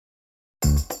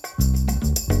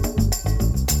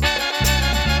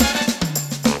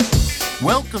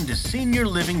Welcome to Senior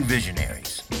Living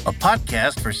Visionaries, a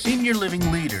podcast for senior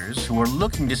living leaders who are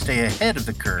looking to stay ahead of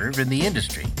the curve in the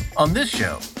industry. On this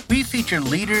show, we feature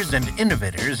leaders and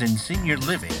innovators in senior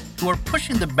living who are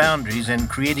pushing the boundaries and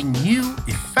creating new,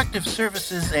 effective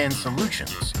services and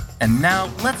solutions. And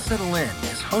now, let's settle in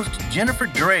as host Jennifer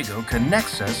Drago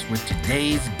connects us with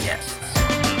today's guests.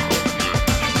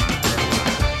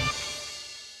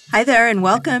 Hi there, and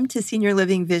welcome to Senior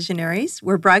Living Visionaries.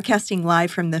 We're broadcasting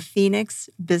live from the Phoenix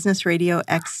Business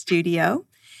RadioX studio,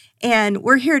 and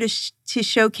we're here to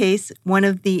showcase one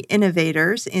of the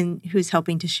innovators who's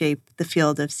helping to shape the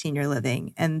field of senior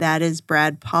living, and that is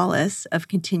Brad Paulis of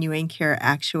Continuing Care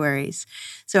Actuaries.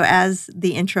 So as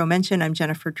the intro mentioned, I'm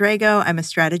Jennifer Drago. I'm a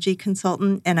strategy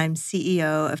consultant, and I'm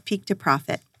CEO of Peak to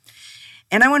Profit.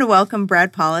 And I want to welcome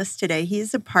Brad Paulis today.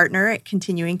 He's a partner at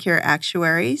Continuing Care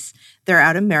Actuaries. They're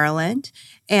out of Maryland.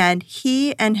 And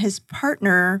he and his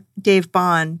partner, Dave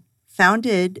Bond,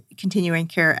 founded Continuing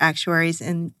Care Actuaries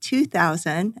in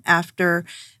 2000 after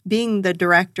being the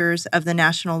directors of the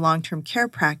National Long-Term Care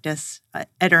Practice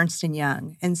at Ernst &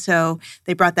 Young. And so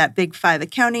they brought that Big Five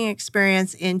accounting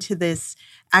experience into this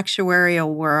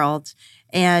actuarial world.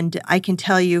 And I can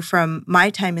tell you from my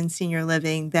time in senior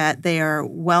living that they are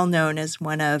well known as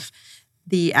one of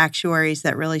the actuaries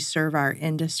that really serve our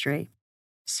industry.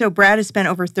 So Brad has spent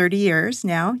over 30 years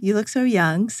now. You look so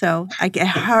young, so I get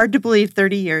hard to believe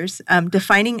 30 years,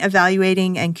 defining,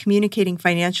 evaluating, and communicating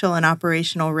financial and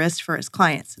operational risks for his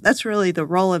clients. That's really the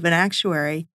role of an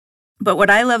actuary. But what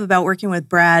I love about working with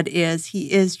Brad is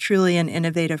he is truly an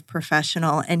innovative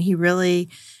professional, and he really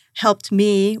helped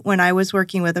me when I was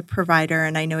working with a provider,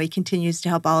 and I know he continues to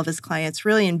help all of his clients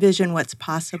really envision what's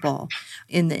possible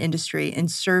in the industry in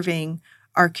serving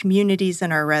our communities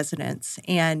and our residents.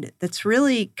 And that's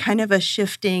really kind of a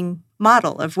shifting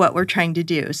model of what we're trying to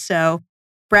do. So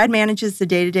Brad manages the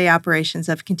day-to-day operations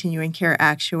of Continuing Care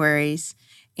Actuaries.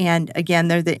 And again,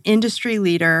 they're the industry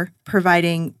leader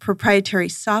providing proprietary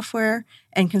software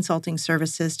and consulting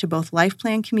services to both life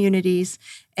plan communities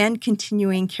and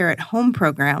continuing care at home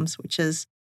programs, which is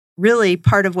really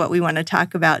part of what we want to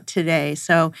talk about today.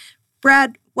 So,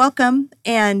 Brad, welcome,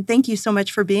 and thank you so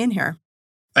much for being here.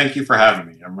 Thank you for having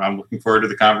me. I'm looking forward to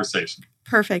the conversation.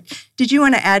 Perfect. Did you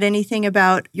want to add anything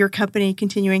about your company,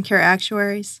 Continuing Care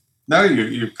Actuaries? No,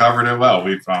 you covered it well.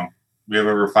 We have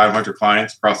over 500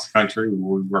 clients across the country.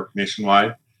 We work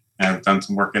nationwide and have done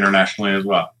some work internationally as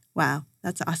well. Wow,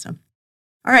 that's awesome.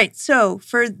 All right, so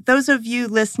for those of you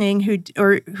listening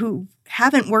who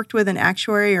haven't worked with an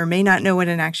actuary or may not know what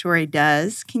an actuary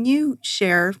does, can you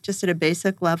share just at a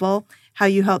basic level how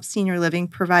you help senior living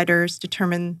providers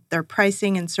determine their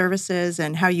pricing and services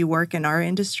and how you work in our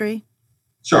industry?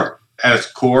 Sure. At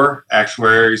its core,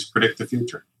 actuaries predict the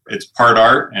future. It's part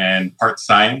art and part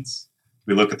science.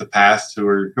 We look at the past. Who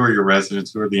are your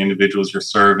residents? Who are the individuals you're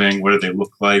serving? What do they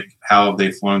look like? How have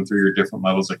they flown through your different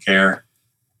levels of care?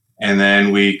 And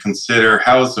then we consider,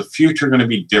 how is the future going to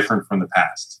be different from the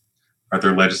past? Are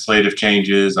there legislative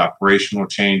changes, operational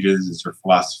changes? Is there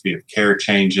philosophy of care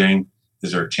changing?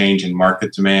 Is there a change in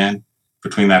market demand?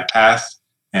 Between that past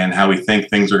and how we think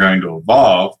things are going to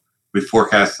evolve, we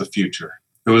forecast the future.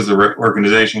 Who is the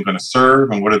organization going to serve,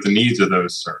 and what are the needs of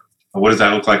those served? And what does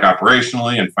that look like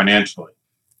operationally and financially?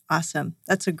 Awesome.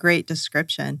 That's a great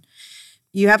description.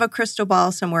 You have a crystal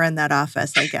ball somewhere in that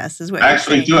office, I guess, is what I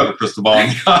actually do have a crystal ball in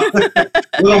the office.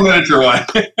 A little miniature one.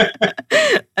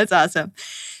 That's awesome.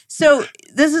 So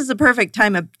this is the perfect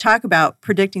time to talk about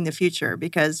predicting the future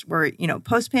because we're,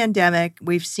 post-pandemic,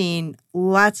 we've seen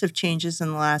lots of changes in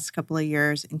the last couple of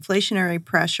years, inflationary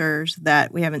pressures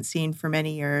that we haven't seen for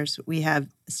many years. We have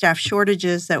staff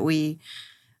shortages that we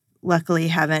luckily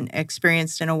haven't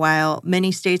experienced in a while.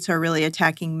 Many states are really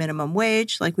attacking minimum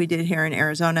wage, like we did here in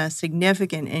Arizona,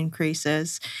 significant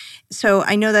increases. So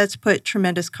I know that's put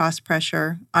tremendous cost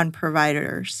pressure on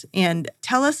providers. And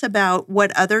tell us about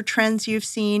what other trends you've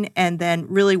seen and then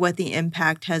really what the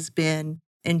impact has been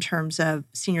in terms of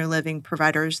senior living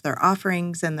providers, their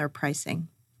offerings, and their pricing.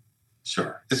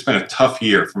 Sure. It's been a tough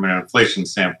year from an inflation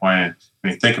standpoint.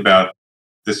 When you think about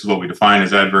this is what we define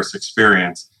as adverse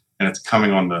experience, and it's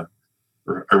coming on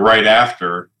right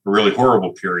after a really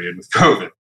horrible period with COVID.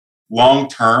 Long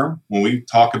term, when we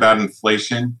talk about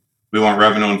inflation, we want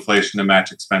revenue inflation to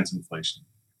match expense inflation.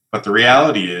 But the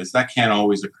reality is that can't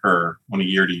always occur on a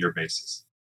year-to-year basis.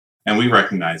 And we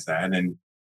recognize that. And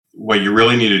what you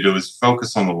really need to do is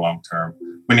focus on the long term.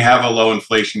 When you have a low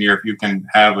inflation year, if you can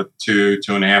have a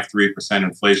 2.5%, 3%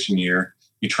 inflation year,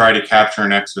 you try to capture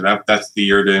an extra. That's the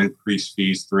year to increase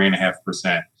fees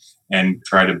 3.5%. And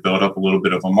try to build up a little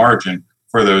bit of a margin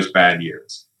for those bad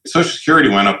years. Social Security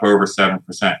went up over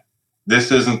 7%.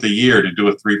 this isn't the year to do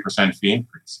a 3% fee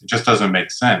increase. It just doesn't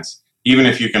make sense. Even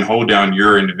if you can hold down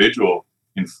your individual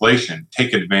inflation,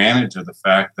 take advantage of the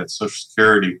fact that Social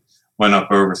Security went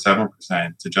up over 7%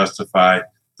 to justify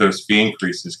those fee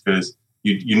increases, because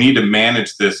you need to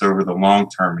manage this over the long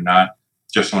term and not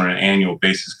just on an annual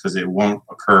basis, because it won't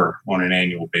occur on an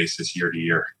annual basis year to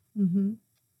year. Mm-hmm.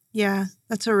 Yeah,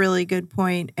 that's a really good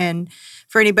point. And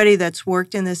for anybody that's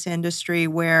worked in this industry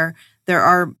where there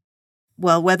are,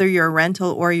 well, whether you're a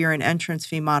rental or you're an entrance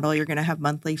fee model, you're going to have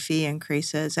monthly fee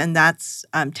increases. And that's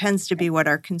tends to be what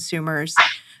our consumers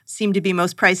seem to be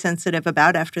most price sensitive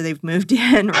about after they've moved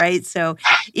in, right? So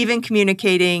even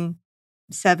communicating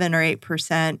 7 or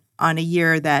 8% on a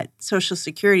year that Social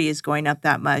Security is going up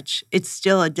that much, it's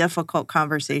still a difficult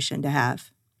conversation to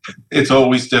have. It's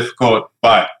always difficult,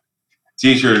 but it's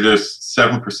easier to do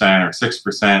 7% or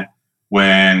 6%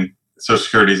 when Social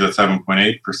Security is at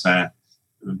 7.8%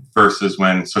 versus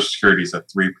when Social Security is at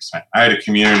 3%. I had a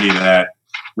community that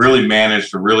really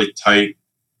managed a really tight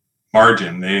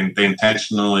margin. They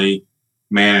intentionally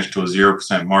managed to a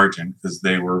 0% margin because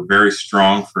they were very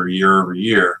strong for year over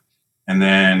year. And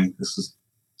then this was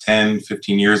 10,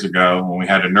 15 years ago when we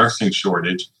had a nursing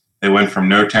shortage. They went from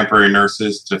no temporary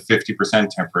nurses to 50%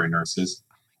 temporary nurses,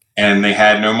 and they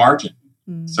had no margin.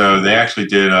 So they actually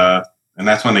did, and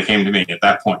that's when they came to me at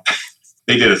that point.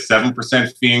 They did a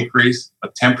 7% fee increase, a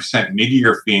 10%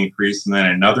 mid-year fee increase, and then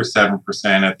another 7%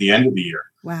 at the end of the year.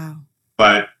 Wow.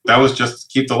 But that was just to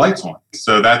keep the lights on.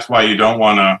 So that's why you don't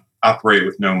want to operate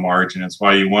with no margin. It's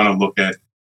why you want to look at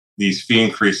these fee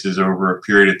increases over a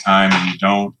period of time, and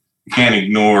you can't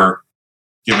ignore,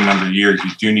 given number of years,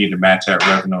 you do need to match that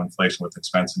revenue inflation with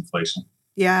expense inflation.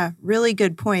 Yeah, really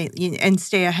good point. And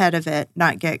stay ahead of it,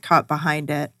 not get caught behind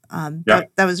it. That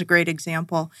was a great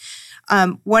example.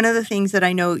 One of the things that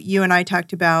I know you and I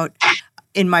talked about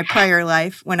in my prior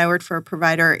life when I worked for a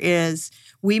provider is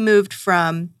we moved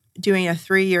from doing a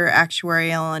 3-year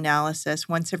actuarial analysis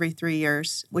once every 3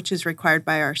 years, which is required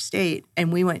by our state,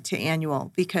 and we went to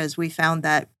annual because we found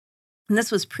that, and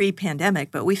this was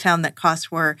pre-pandemic, but we found that costs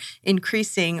were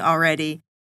increasing already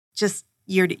just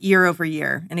year over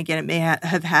year. And again, it may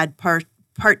have had part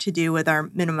to do with our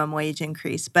minimum wage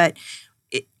increase. But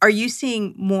are you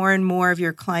seeing more and more of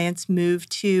your clients move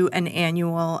to an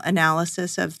annual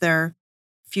analysis of their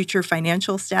future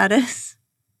financial status?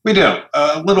 We do.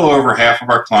 A little over half of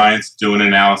our clients do an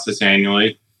analysis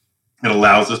annually. It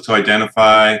allows us to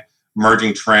identify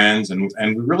emerging trends, and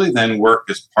we really then work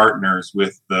as partners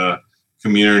with the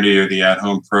community or the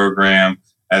at-home program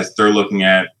as they're looking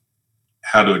at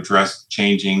how to address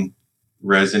changing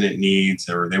resident needs,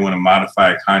 or they want to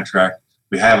modify a contract.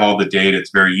 We have all the data. It's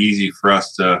very easy for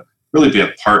us to really be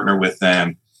a partner with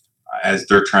them as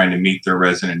they're trying to meet their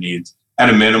resident needs. At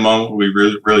a minimum, we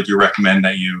really do recommend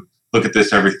that you look at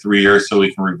this every 3 years so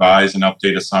we can revise and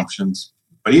update assumptions.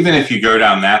 But even if you go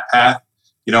down that path,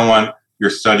 you don't want your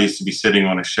studies to be sitting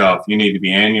on a shelf. You need to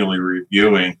be annually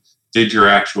reviewing, did your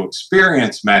actual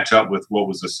experience match up with what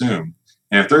was assumed?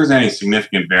 And if there's any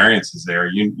significant variances there,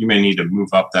 you may need to move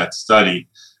up that study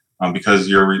because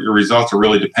your results are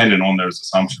really dependent on those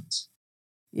assumptions.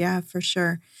 Yeah, for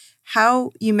sure.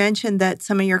 How you mentioned that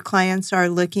some of your clients are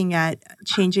looking at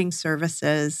changing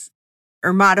services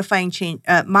or modifying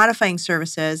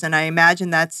services, and I imagine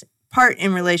that's part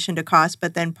in relation to cost,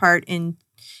 but then part in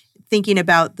thinking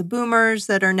about the boomers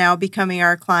that are now becoming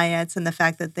our clients and the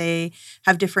fact that they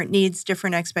have different needs,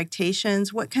 different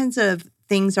expectations. What kinds of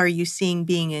things are you seeing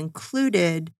being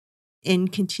included in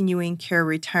continuing care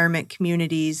retirement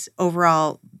communities,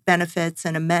 overall benefits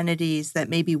and amenities that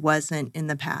maybe wasn't in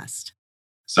the past?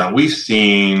 So we've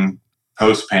seen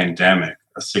post-pandemic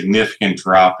a significant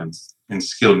drop in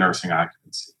skilled nursing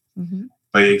occupancy. Mm-hmm.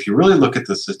 But if you really look at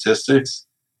the statistics,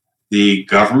 the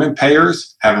government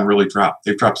payers haven't really dropped.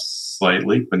 They've dropped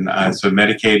slightly, but so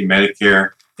Medicaid,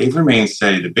 Medicare, they've remained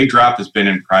steady. The big drop has been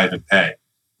in private pay.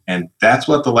 And that's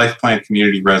what the life plan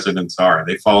community residents are.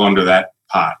 They fall under that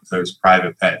pot, those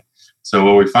private pay. So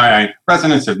what we find,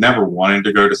 residents have never wanted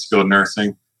to go to skilled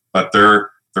nursing, but they're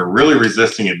really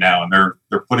resisting it now, and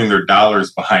they're putting their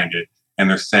dollars behind it, and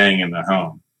they're staying in the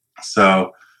home.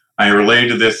 So I relate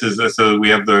to this so we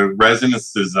have the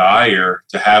residents' desire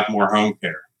to have more home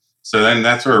care. So then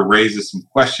that sort of raises some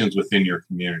questions within your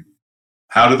community.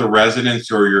 How do the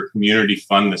residents or your community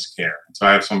fund this care? So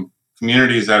I have some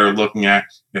communities that are looking at,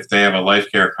 if they have a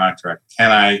life care contract,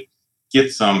 can I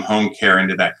get some home care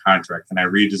into that contract? Can I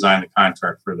redesign the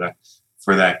contract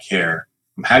for that care?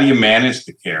 How do you manage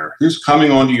the care? Who's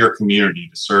coming onto your community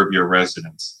to serve your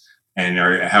residents? And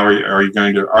are you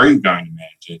going to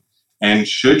manage it? And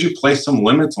should you place some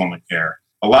limits on the care?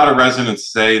 a lot of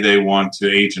residents say they want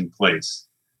to age in place.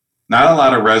 Not a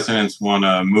lot of residents want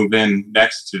to move in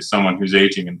next to someone who's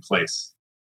aging in place.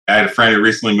 I had a friend who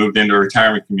recently moved into a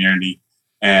retirement community,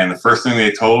 and the first thing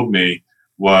they told me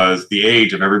was the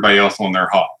age of everybody else on their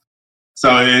hall.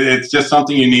 So it's just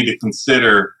something you need to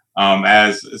consider. And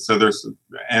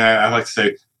I like to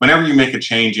say, whenever you make a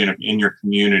change in your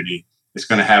community, it's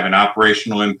going to have an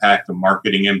operational impact, a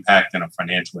marketing impact, and a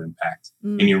financial impact.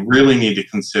 And you really need to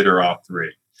consider all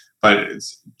three. But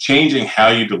it's changing how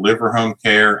you deliver home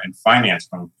care and finance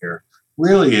home care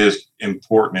really is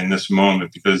important in this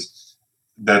moment, because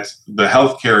that's the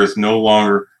healthcare is no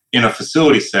longer in a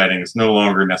facility setting. It's no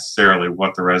longer necessarily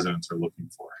what the residents are looking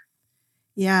for.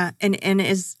 Yeah, and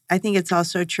I think it's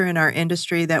also true in our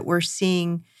industry that we're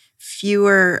seeing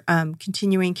fewer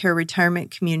continuing care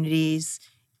retirement communities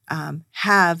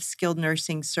have skilled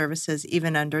nursing services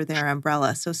even under their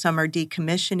umbrella. So some are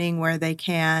decommissioning where they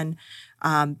can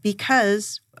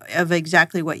because of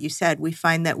exactly what you said. We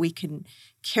find that we can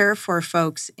care for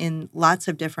folks in lots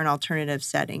of different alternative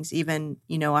settings, even,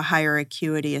 a higher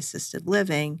acuity assisted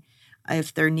living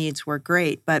if their needs were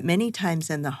great, but many times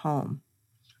in the home.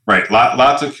 Right.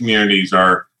 Lots of communities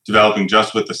are developing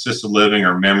just with assisted living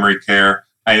or memory care.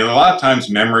 A lot of times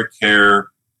memory care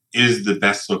is the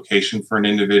best location for an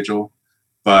individual,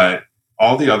 but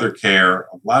all the other care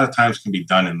a lot of times can be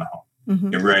done in the home.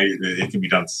 Mm-hmm. It can be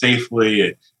done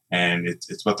safely, and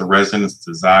it's what the residents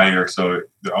desire. So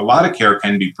a lot of care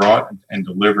can be brought and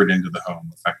delivered into the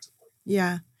home effectively.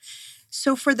 Yeah.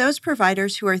 So for those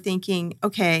providers who are thinking,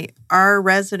 okay, our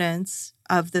residents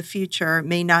of the future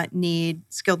may not need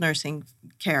skilled nursing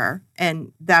care,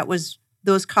 and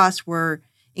those costs were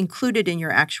included in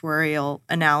your actuarial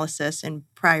analysis in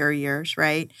prior years,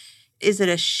 right? Is it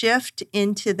a shift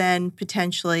into then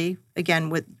potentially, again,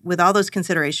 with all those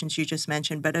considerations you just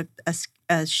mentioned, but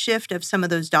a shift of some of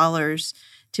those dollars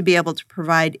to be able to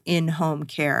provide in-home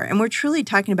care? And we're truly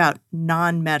talking about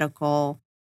non-medical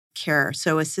care,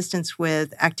 so assistance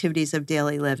with activities of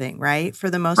daily living, right, for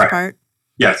the most part?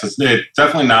 Yes, it's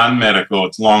definitely non-medical.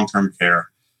 It's long-term care.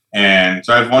 And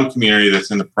so I have one community that's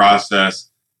in the process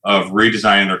of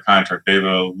redesigning their contract. They have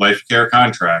a life care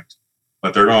contract,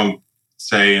 but they're going to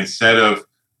say, instead of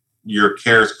your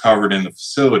care is covered in the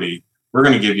facility, we're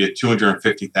going to give you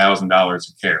 $250,000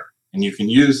 of care. And you can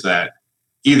use that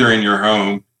either in your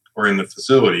home or in the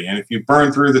facility. And if you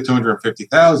burn through the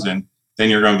 $250,000, then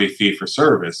you're going to be fee for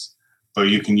service. But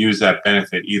you can use that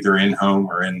benefit either in home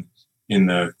or in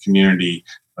the community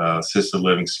assisted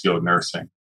living skilled nursing.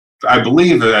 I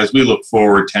believe that as we look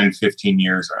forward 10, 15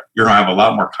 years, you're going to have a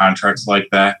lot more contracts like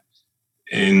that,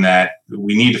 in that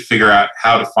we need to figure out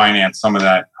how to finance some of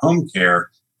that home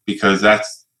care, because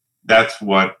that's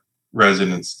what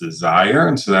residents desire.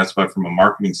 And so that's what, from a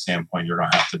marketing standpoint, you're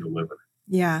going to have to deliver.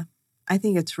 Yeah, I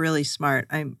think it's really smart.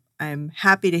 I'm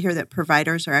happy to hear that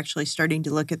providers are actually starting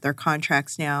to look at their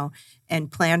contracts now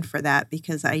and plan for that,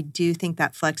 because I do think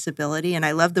that flexibility, and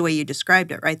I love the way you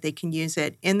described it, right? They can use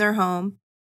it in their home,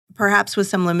 perhaps with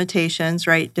some limitations,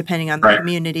 right, depending on the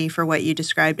community for what you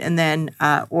described, and then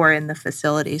or in the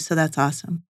facility. So that's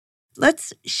awesome.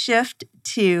 Let's shift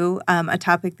to a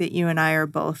topic that you and I are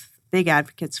both big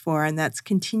advocates for, and that's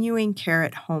continuing care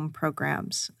at home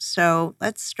programs. So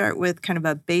let's start with kind of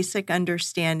a basic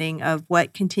understanding of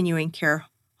what continuing care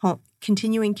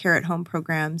at home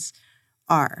programs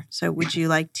are. So would you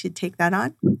like to take that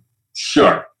on?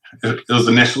 Sure. It was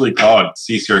initially called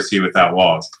CCRC Without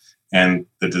Walls. And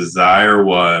the desire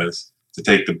was to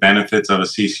take the benefits of a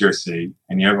CCRC,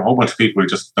 and you have a whole bunch of people who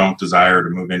just don't desire to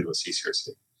move into a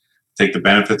CCRC. Take the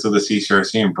benefits of the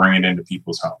CCRC and bring it into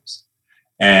people's homes.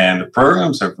 And the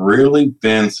programs have really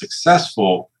been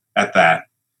successful at that.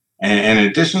 And in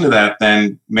addition to that,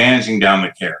 then managing down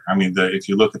the care. I mean, if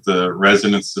you look at the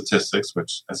resident statistics,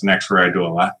 which as an actuary I do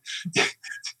a lot,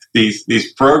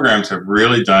 these programs have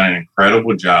really done an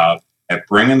incredible job at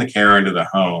bringing the care into the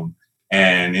home.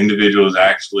 And individuals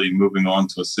actually moving on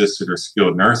to assisted or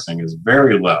skilled nursing is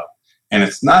very low. And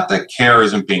it's not that care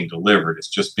isn't being delivered, it's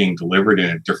just being delivered in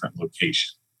a different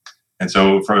location. And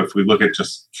so if we look at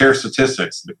just care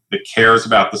statistics, the care is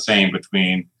about the same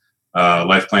between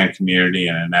life plan community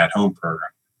and an at-home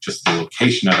program. Just the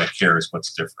location of that care is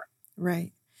what's different.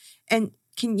 Right. And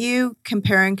can you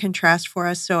compare and contrast for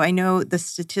us? So I know the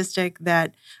statistic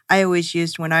that I always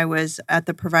used when I was at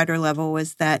the provider level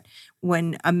was that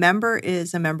when a member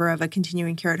is a member of a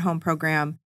continuing care at home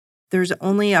program, there's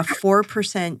only a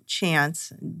 4%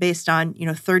 chance, based on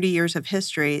 30 years of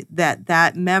history,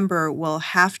 that member will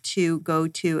have to go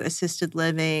to assisted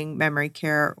living, memory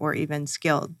care, or even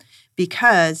skilled,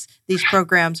 because these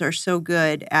programs are so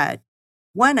good at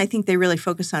one, I think they really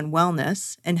focus on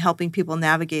wellness and helping people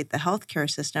navigate the healthcare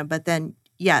system. But then,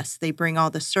 yes, they bring all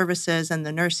the services and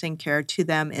the nursing care to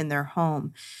them in their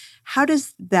home. How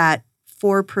does that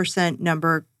 4%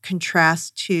 number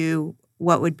contrast to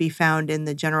what would be found in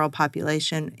the general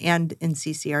population and in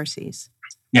CCRCs?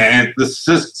 Yeah, and this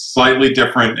is slightly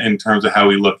different in terms of how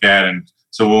we look at it. And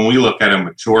so when we look at a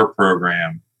mature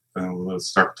program, let's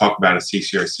start to talk about a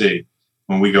CCRC.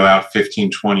 When we go out 15,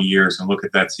 20 years and look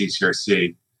at that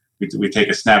CCRC, we take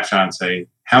a snapshot and say,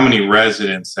 how many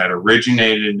residents that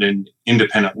originated in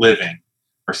independent living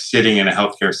are sitting in a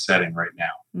healthcare setting right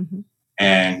now? Mm-hmm.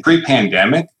 And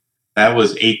pre-pandemic, that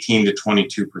was 18 to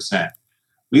 22%.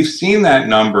 We've seen that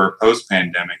number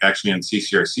post-pandemic actually in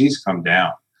CCRCs come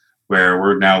down, where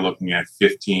we're now looking at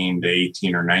 15 to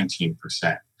 18 or 19%.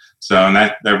 So, and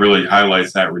that really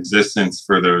highlights that resistance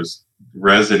for those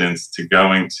residents to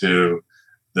going to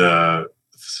the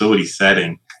facility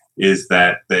setting, is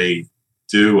that they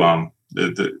do,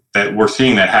 that we're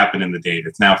seeing that happen in the data.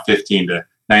 It's now 15 to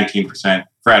 19%.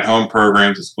 For at-home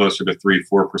programs, it's closer to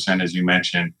 3-4%, as you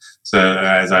mentioned. So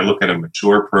as I look at a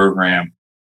mature program,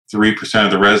 3%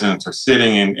 of the residents are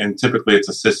sitting in, and typically it's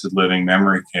assisted living,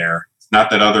 memory care. It's not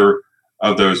that other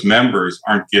of those members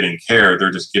aren't getting care,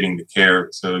 they're just getting the care.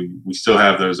 So we still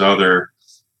have those other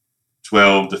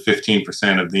 12 to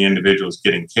 15% of the individuals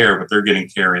getting care, but they're getting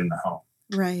care in the home.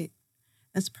 Right.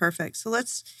 That's perfect. So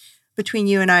let's, between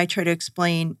you and I, try to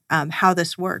explain how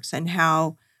this works and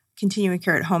how continuing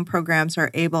care at home programs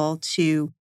are able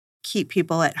to keep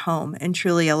people at home and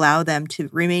truly allow them to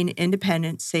remain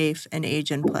independent, safe, and age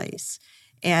in place.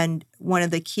 And one of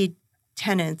the key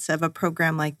tenets of a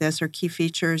program like this, or key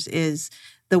features, is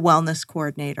the wellness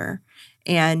coordinator.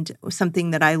 And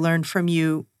something that I learned from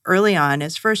you early on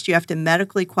is, first, you have to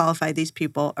medically qualify these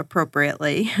people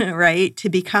appropriately, right, to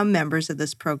become members of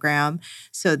this program,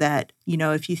 so that,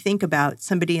 if you think about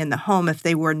somebody in the home, if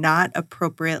they were not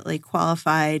appropriately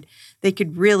qualified, they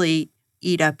could really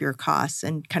eat up your costs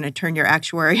and kind of turn your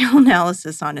actuarial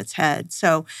analysis on its head.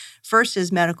 So first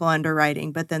is medical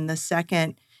underwriting, but then the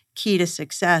second key to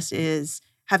success is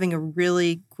having a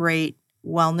really great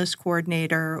wellness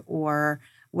coordinator, or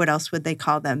what else would they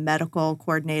call them? Medical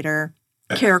coordinator,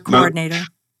 care coordinator.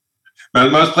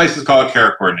 Most places call it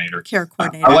care coordinator. Care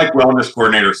coordinator. I like wellness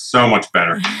coordinator so much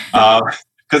better,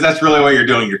 because that's really what you're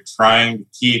doing. You're trying to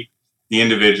keep the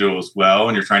individuals well,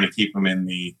 and you're trying to keep them in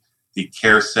the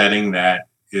care setting that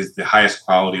is the highest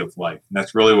quality of life. And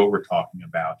that's really what we're talking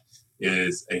about,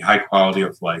 is a high quality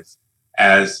of life.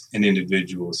 As an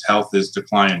individual's health is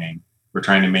declining, we're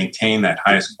trying to maintain that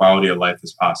highest quality of life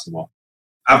as possible.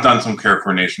 I've done some care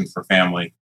coordination for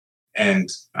family, and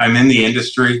I'm in the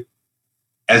industry.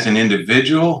 As an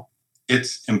individual,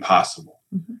 it's impossible.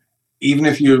 Mm-hmm. Even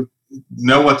if you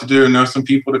know what to do, know some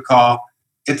people to call,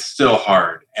 it's still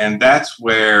hard. And that's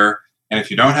where, and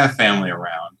if you don't have family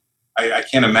around, I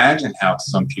can't imagine how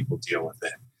some people deal with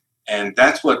it. And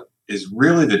that's what is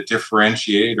really the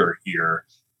differentiator here,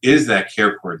 is that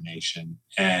care coordination.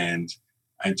 And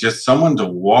just someone to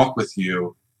walk with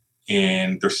you,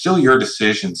 and they're still your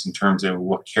decisions in terms of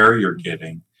what care you're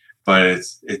getting, but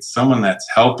it's someone that's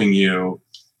helping you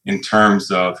in terms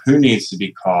of who needs to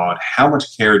be called, how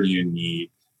much care do you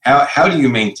need, how do you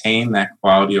maintain that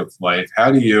quality of life,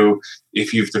 how do you,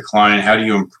 if you've declined, how do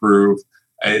you improve?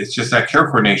 It's just that care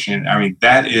coordination. I mean,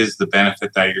 that is the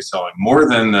benefit that you're selling. More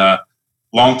than the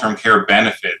long-term care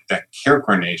benefit, that care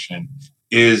coordination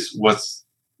is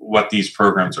what these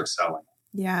programs are selling.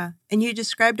 Yeah, and you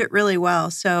described it really well.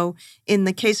 So in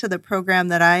the case of the program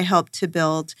that I helped to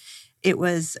build, it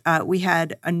was, we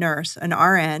had a nurse, an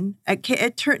RN. At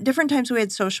different times we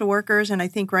had social workers, and I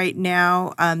think right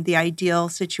now the ideal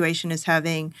situation is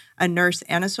having a nurse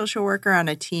and a social worker on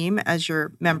a team as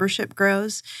your membership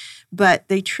grows. But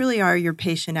they truly are your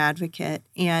patient advocate.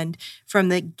 And from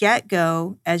the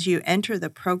get-go, as you enter the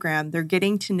program, they're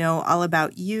getting to know all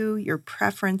about you, your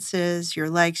preferences, your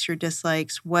likes, your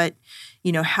dislikes, what,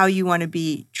 how you want to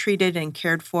be treated and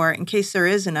cared for in case there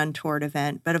is an untoward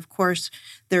event. But of course,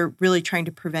 they're really trying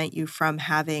to prevent you from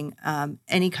having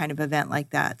any kind of event like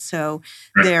that. So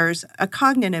there's a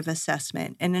cognitive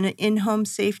assessment and an in-home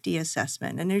safety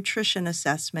assessment, a nutrition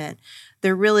assessment.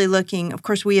 They're really looking, of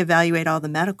course, we evaluate all the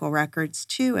medical records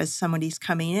too as somebody's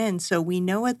coming in. So we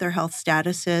know what their health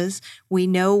status is. We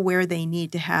know where they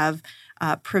need to have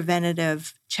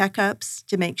preventative checkups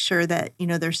to make sure that,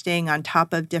 they're staying on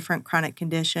top of different chronic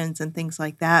conditions and things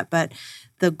like that. But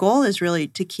the goal is really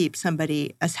to keep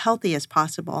somebody as healthy as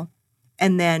possible.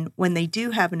 And then when they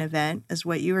do have an event, as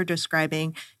what you were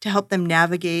describing, to help them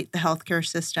navigate the healthcare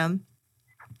system,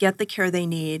 get the care they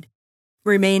need,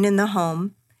 remain in the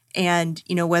home, and,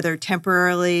 whether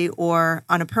temporarily or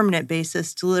on a permanent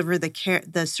basis, deliver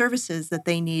the services that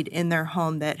they need in their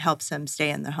home that helps them stay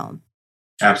in the home.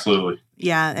 Absolutely.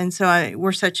 Yeah, and so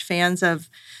we're such fans of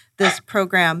this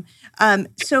program.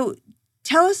 So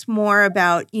tell us more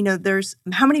about, there's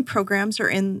how many programs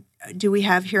do we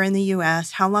have here in the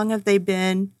U.S.? How long have they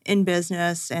been in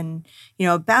business? And,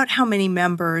 about how many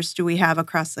members do we have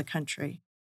across the country?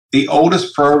 The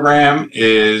oldest program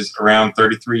is around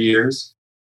 33 years.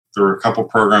 There were a couple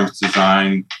programs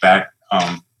designed back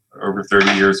over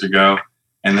 30 years ago.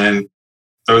 And then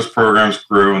those programs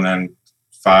grew, and then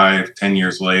 5-10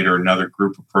 years later, another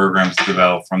group of programs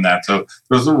developed from that. So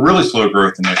there was a really slow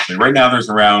growth initially. Right now, there's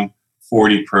around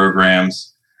 40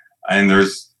 programs, and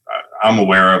I'm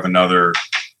aware of another,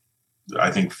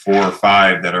 I think, 4 or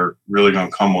 5 that are really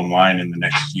going to come online in the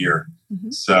next year.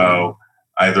 Mm-hmm. So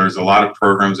there's a lot of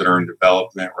programs that are in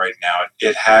development right now.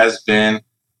 It has been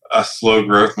a slow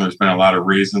growth, and there's been a lot of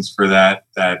reasons for that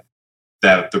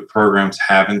the programs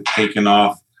haven't taken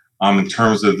off. In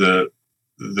terms of the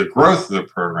growth of the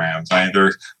programs,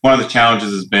 there's one of the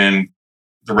challenges has been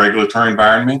the regulatory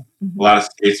environment. Mm-hmm. A lot of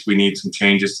states, we need some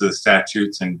changes to the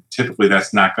statutes, and typically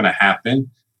that's not going to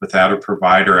happen without a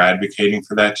provider advocating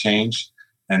for that change.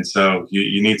 And so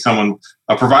you need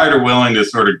a provider willing to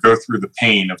sort of go through the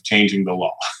pain of changing the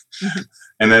law. Mm-hmm.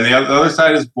 And then the other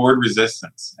side is board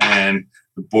resistance. And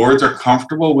the boards are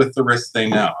comfortable with the risks they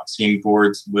know. I've seen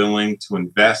boards willing to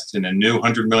invest in a new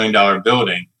 $100 million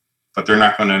building, but they're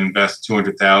not going to invest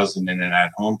 $200,000 in an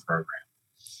at-home program.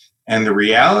 And the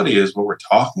reality is what we're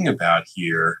talking about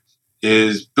here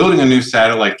is building a new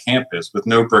satellite campus with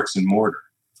no bricks and mortar.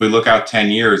 If we look out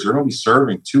 10 years, we're going to be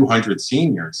serving 200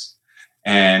 seniors.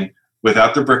 And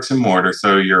without the bricks and mortar,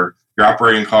 so your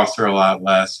operating costs are a lot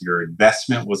less, your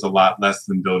investment was a lot less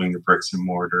than building the bricks and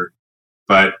mortar.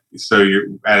 But so you're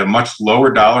at a much lower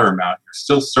dollar amount, you're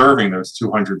still serving those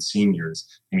 200 seniors,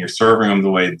 and you're serving them the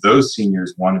way those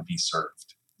seniors want to be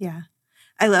served. Yeah,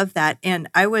 I love that. And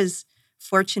I was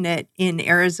fortunate in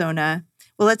Arizona.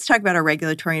 Well, let's talk about our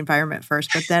regulatory environment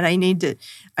first, but then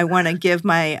I want to give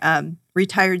my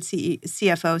retired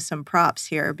CFO some props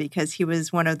here because he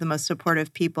was one of the most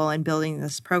supportive people in building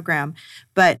this program.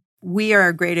 But we are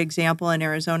a great example in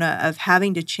Arizona of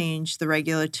having to change the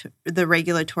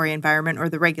regulatory environment or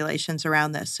the regulations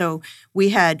around this. So we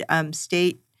had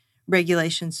state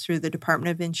regulations through the Department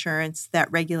of Insurance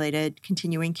that regulated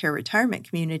continuing care retirement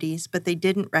communities, but they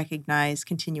didn't recognize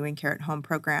continuing care at home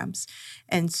programs.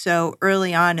 And so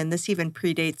early on, and this even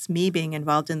predates me being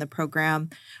involved in the program,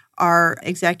 our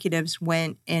executives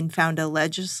went and found a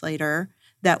legislator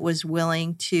that was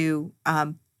willing to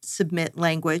submit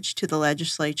language to the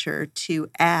legislature to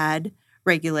add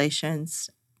regulations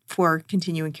for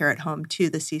continuing care at home to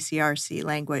the CCRC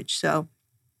language. So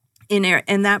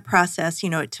in that process,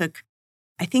 it took,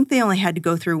 I think they only had to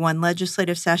go through one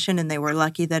legislative session, and they were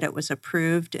lucky that it was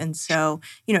approved. And so,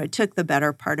 it took the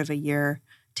better part of a year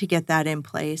to get that in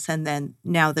place. And then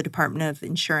now the Department of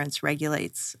Insurance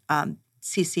regulates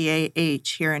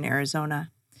CCAH here in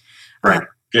Arizona. Right.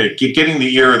 Getting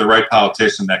the ear of the right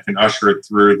politician that can usher it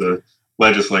through the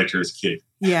legislature is key.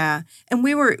 Yeah. And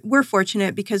we're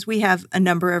fortunate because we have a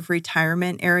number of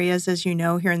retirement areas, as you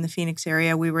know, here in the Phoenix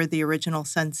area. We were the original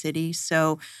Sun City.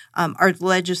 So our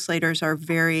legislators are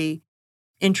very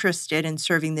interested in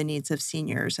serving the needs of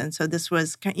seniors. And so this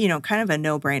was, kind of a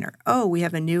no-brainer. Oh, we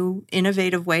have a new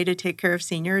innovative way to take care of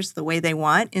seniors the way they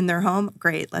want in their home.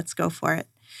 Great, let's go for it.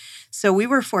 So we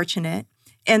were fortunate.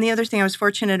 And the other thing I was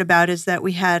fortunate about is that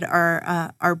we had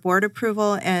our board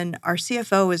approval, and our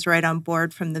CFO was right on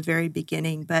board from the very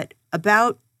beginning. But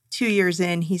about 2 years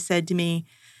in, he said to me,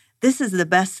 "This is the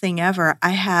best thing ever.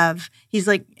 He's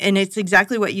like, and it's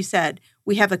exactly what you said.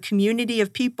 We have a community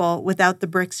of people without the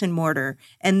bricks and mortar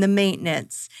and the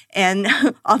maintenance and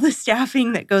all the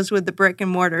staffing that goes with the brick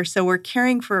and mortar. So we're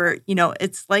caring for,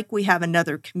 it's like we have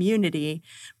another community,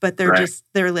 but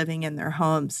they're living in their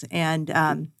homes."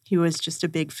 And he was just a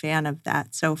big fan of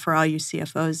that. So for all you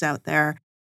CFOs out there,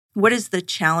 what is the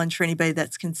challenge for anybody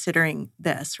that's considering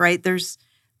this, right? There's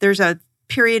a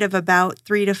period of about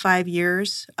 3 to 5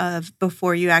 years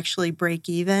before you actually break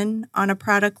even on a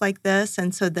product like this.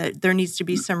 And so that there needs to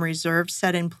be some reserves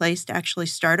set in place to actually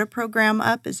start a program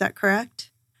up. Is that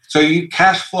correct? So you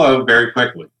cash flow very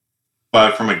quickly.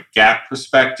 But from a GAAP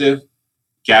perspective,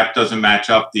 GAAP doesn't match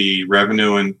up the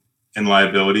revenue and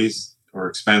liabilities or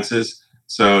expenses.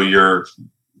 So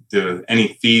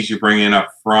any fees you bring in up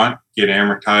front get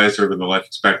amortized over the life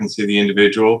expectancy of the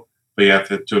individual. But you have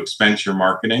to expense your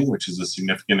marketing, which is a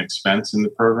significant expense in the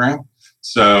program.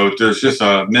 So there's just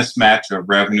a mismatch of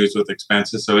revenues with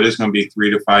expenses. So it is going to be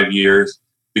 3 to 5 years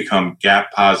become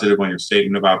gap positive on your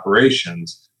statement of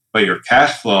operations, but you're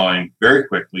cash flowing very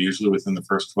quickly. Usually within the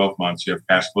first 12 months, you have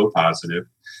cash flow positive,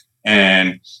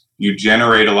 and you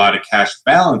generate a lot of cash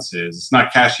balances. It's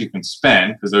not cash you can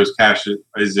spend because those cash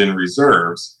is in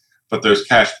reserves, but those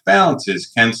cash balances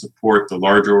can support the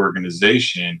larger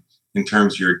organization in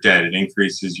terms of your debt. It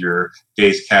increases your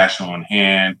days cash on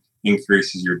hand,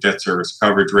 increases your debt service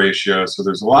coverage ratio. So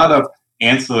there's a lot of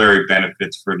ancillary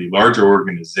benefits for the larger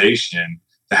organization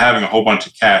to having a whole bunch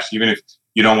of cash. Even if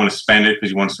you don't want to spend it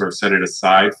because you want to sort of set it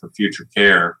aside for future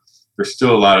care, there's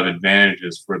still a lot of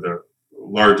advantages for the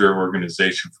larger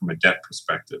organization from a debt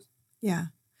perspective. Yeah.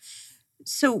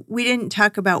 So we didn't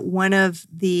talk about one of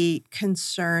the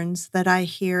concerns that I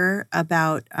hear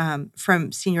about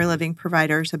from senior living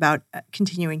providers about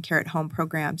continuing care at home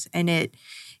programs, and it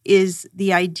is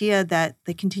the idea that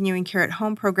the continuing care at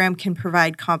home program can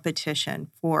provide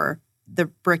competition for the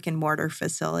brick and mortar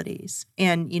facilities.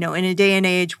 And, in a day and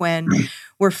age when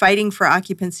we're fighting for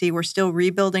occupancy, we're still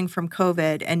rebuilding from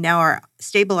COVID, and now our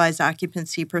stabilized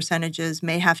occupancy percentages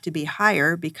may have to be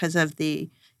higher because of the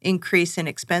increase in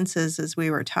expenses, as we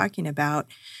were talking about.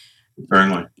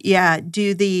 Certainly. Yeah.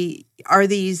 Are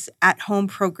these at-home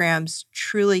programs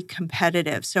truly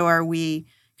competitive? So are we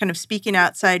kind of speaking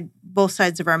outside both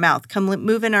sides of our mouth? Come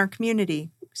move in our community,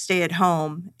 stay at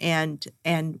home. And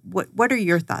what are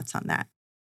your thoughts on that?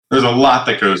 There's a lot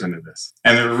that goes into this.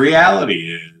 And the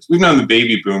reality is, we've known the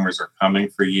baby boomers are coming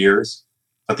for years,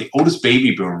 but the oldest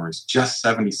baby boomer is just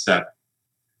 77.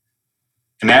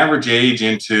 An average age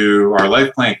into our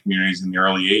life plan communities in the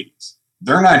early 80s.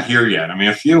 They're not here yet. I mean,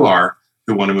 a few are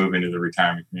who want to move into the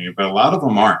retirement community, but a lot of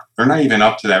them aren't. They're not even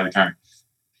up to that retirement.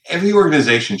 Every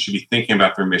organization should be thinking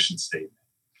about their mission statement.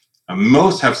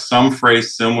 Most have some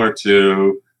phrase similar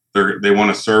to they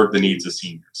want to serve the needs of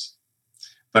seniors.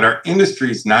 But our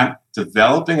industry is not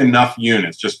developing enough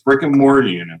units, just brick and mortar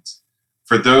units,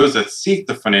 for those that seek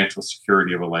the financial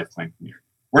security of a life plan community.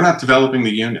 We're not developing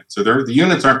the units, so the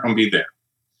units aren't going to be there.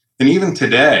 And even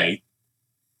today,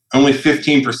 only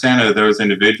 15% of those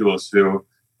individuals who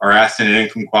are asset and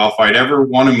income qualified ever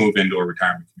want to move into a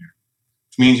retirement community,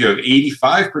 which means you have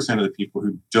 85% of the people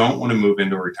who don't want to move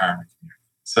into a retirement community.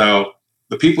 So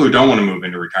the people who don't want to move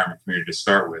into a retirement community to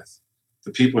start with,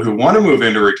 the people who want to move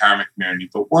into a retirement community,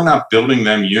 but we're not building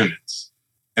them units.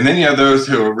 And then you have those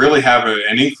who really have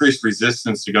an increased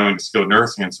resistance to going to skilled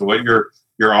nursing. And so what you're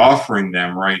offering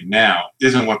them right now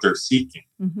isn't what they're seeking.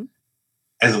 Mm-hmm.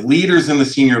 As leaders in the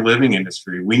senior living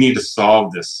industry, we need to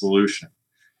solve this solution.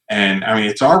 And I mean,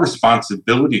 it's our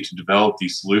responsibility to develop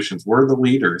these solutions. We're the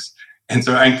leaders. And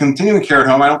so, and continuing care at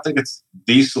home, I don't think it's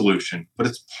the solution, but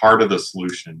it's part of the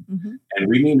solution. Mm-hmm. And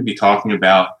we need to be talking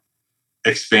about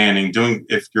expanding,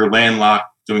 if you're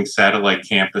landlocked, doing satellite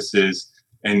campuses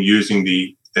and using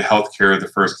the healthcare of the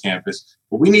first campus.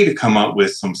 But we need to come up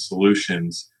with some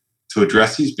solutions to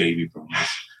address these baby boomers.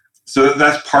 So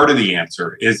that's part of the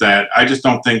answer, is that I just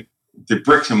don't think the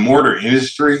bricks and mortar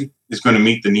industry is going to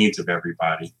meet the needs of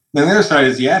everybody. And the other side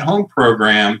is the at-home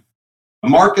program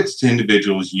markets to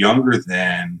individuals younger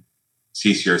than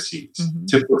CCRCs. Mm-hmm.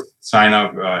 Typical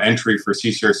sign-up entry for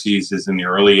CCRCs is in the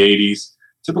early 80s.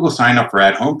 Typical sign-up for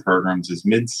at-home programs is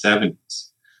mid-70s.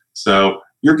 So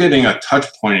you're getting a touch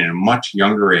point at a much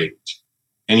younger age,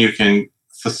 and you can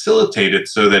facilitate it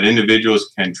so that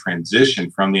individuals can transition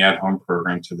from the at-home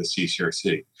program to the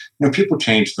CCRC. People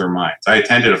change their minds. I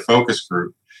attended a focus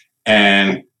group,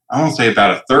 and I want to say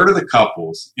about a third of the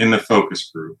couples in the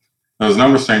focus group, there was a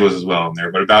number of singles as well in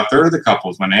there, but about a third of the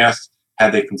couples, when asked,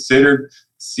 had they considered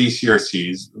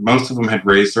CCRCs, most of them had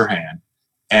raised their hand,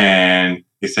 and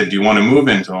they said, do you want to move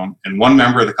into them? And one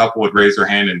member of the couple would raise their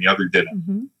hand and the other didn't.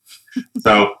 Mm-hmm.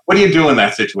 So what do you do in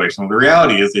that situation? Well, the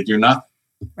reality is they do nothing.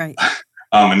 Right.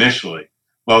 Initially.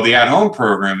 Well, the at-home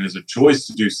program is a choice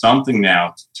to do something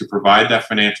now to provide that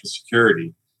financial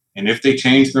security. And if they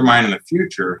change their mind in the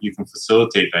future, you can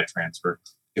facilitate that transfer.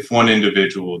 If one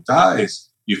individual dies,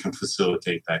 you can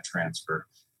facilitate that transfer.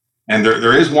 And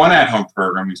there is one at-home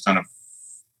program who's done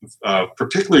a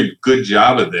particularly good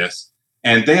job of this,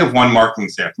 and they have one marketing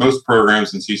staff. Most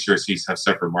programs and CCRCs have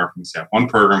separate marketing staff. One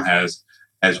program has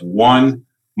one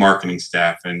marketing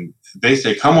staff, and they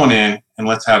say, come on in and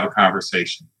let's have a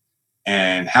conversation.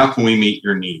 And how can we meet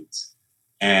your needs?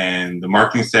 And the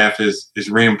marketing staff is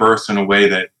reimbursed in a way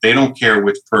that they don't care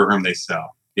which program they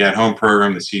sell, the at-home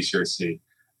program, the CCRC.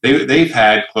 They've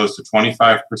had close to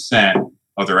 25%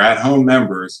 of their at-home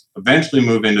members eventually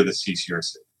move into the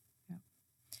CCRC.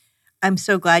 I'm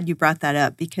so glad you brought that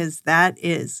up, because that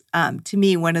is, to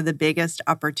me, one of the biggest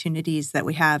opportunities that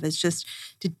we have is just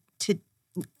to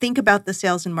think about the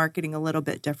sales and marketing a little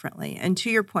bit differently. And to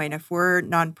your point, if we're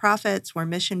nonprofits, we're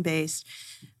mission-based,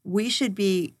 we should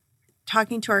be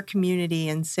talking to our community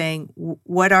and saying,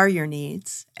 what are your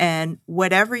needs? And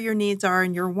whatever your needs are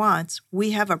and your wants,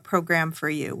 we have a program for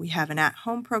you. We have an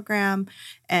at-home program.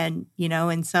 And,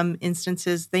 in some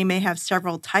instances, they may have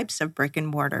several types of brick and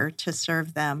mortar to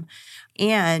serve them.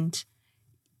 And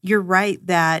you're right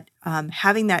that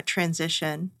having that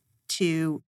transition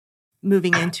to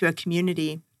moving into a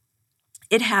community,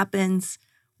 it happens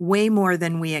way more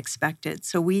than we expected.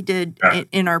 So we did,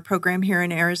 in our program here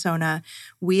in Arizona,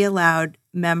 we allowed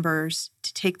members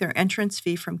to take their entrance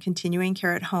fee from Continuing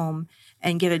Care at Home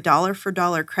and get a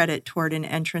dollar-for-dollar credit toward an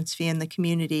entrance fee in the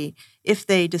community if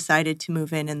they decided to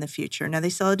move in the future. Now, they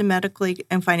still had to medically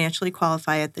and financially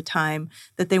qualify at the time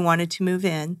that they wanted to move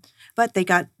in, but they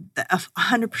got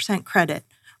 100% credit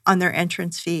on their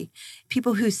entrance fee.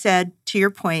 People who said, to your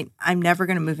point, I'm never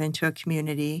going to move into a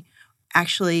community,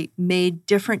 actually made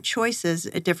different choices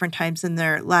at different times in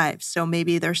their lives. So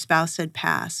maybe their spouse had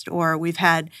passed, or we've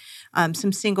had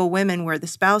some single women where the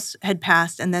spouse had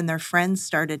passed and then their friends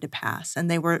started to pass,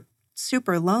 and they were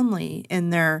super lonely in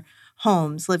their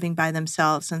homes living by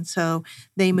themselves. And so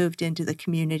they moved into the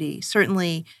community.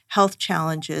 Certainly health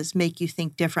challenges make you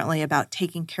think differently about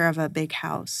taking care of a big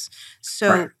house.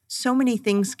 So many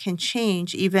things can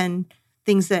change, even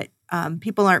things that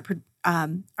people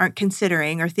aren't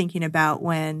considering or thinking about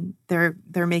when they're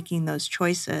making those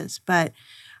choices. But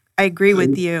I agree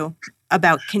with you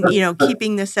about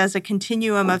keeping this as a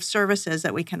continuum of services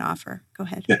that we can offer. Go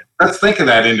ahead. Yeah. Let's think of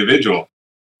that individual.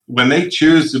 When they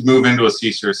choose to move into a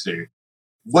CCRC,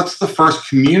 what's the first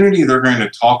community they're going to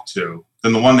talk to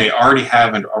than the one they already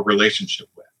have a relationship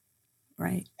with?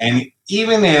 Right. And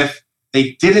even if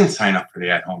they didn't sign up for the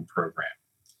at-home program,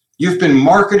 you've been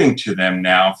marketing to them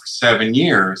now for 7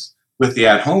 years with the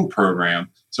at-home program.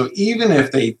 So even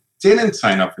if they didn't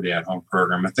sign up for the at-home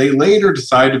program, if they later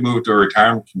decide to move to a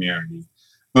retirement community,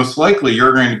 most likely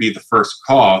you're going to be the first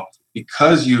call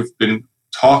because you've been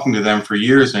talking to them for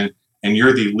years and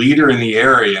you're the leader in the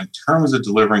area in terms of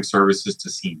delivering services to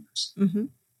seniors. Mm-hmm.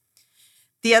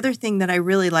 The other thing that I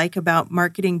really like about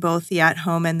marketing both the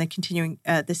at-home and the continuing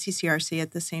the CCRC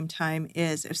at the same time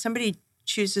is if somebody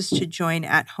chooses to join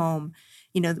at home,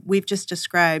 we've just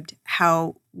described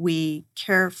how we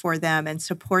care for them and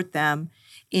support them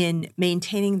in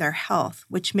maintaining their health,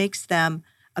 which makes them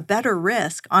a better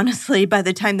risk, honestly, by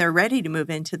the time they're ready to move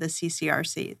into the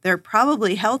CCRC. They're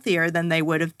probably healthier than they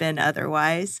would have been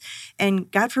otherwise. And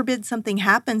God forbid something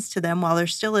happens to them while they're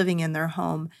still living in their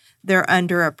home, they're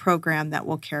under a program that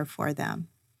will care for them.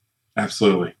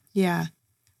 Absolutely. Yeah.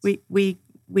 We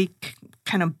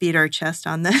kind of beat our chest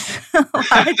on this a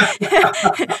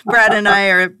lot. Brad and I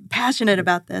are passionate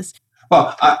about this.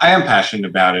 Well, I am passionate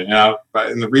about it.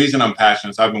 And the reason I'm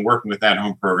passionate is I've been working with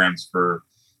at-home programs for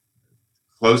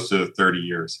close to 30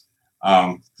 years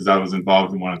because I was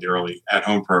involved in one of the early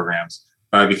at-home programs.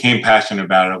 But I became passionate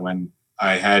about it when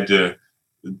I had to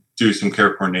do some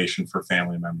care coordination for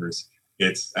family members.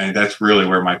 And that's really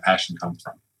where my passion comes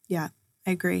from. Yeah,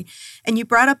 I agree. And you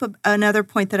brought up another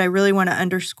point that I really want to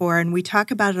underscore, and we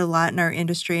talk about it a lot in our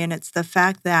industry, and it's the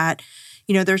fact that,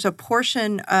 there's a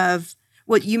portion of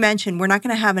what you mentioned, we're not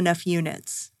going to have enough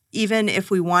units. Even if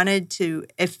we wanted to,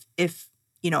 if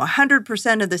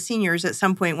 100% of the seniors at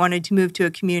some point wanted to move to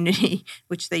a community,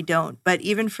 which they don't, but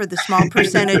even for the small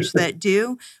percentage that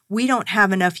do, we don't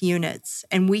have enough units,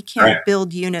 and we can't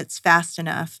build units fast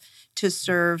enough to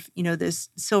serve, this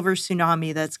silver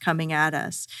tsunami that's coming at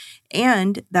us.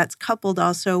 And that's coupled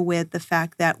also with the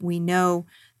fact that we know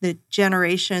the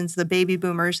generations, the baby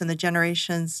boomers and the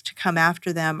generations to come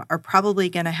after them are probably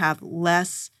going to have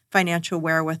less financial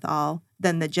wherewithal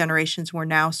than the generations we're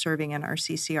now serving in our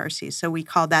CCRC. So we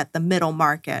call that the middle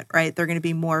market, right? They're going to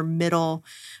be more middle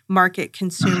market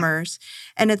consumers.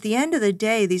 And at the end of the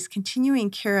day, these continuing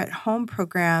care at home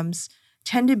programs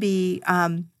tend to be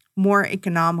more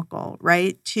economical,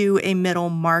 right, to a middle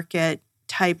market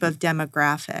type of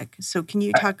demographic. So can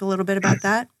you talk a little bit about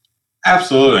that?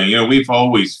 Absolutely. We've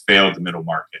always failed the middle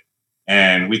market,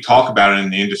 and we talk about it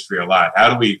in the industry a lot. How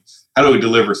do we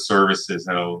deliver services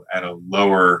at a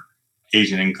lower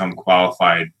age and income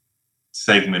qualified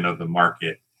segment of the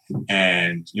market?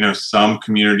 And some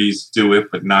communities do it,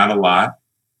 but not a lot.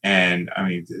 And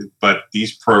but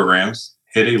these programs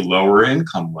hit a lower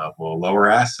income level, a lower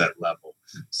asset level.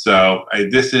 So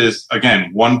this is,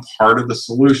 again, one part of the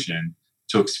solution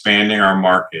to expanding our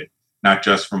market, not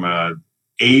just from an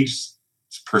age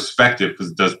perspective,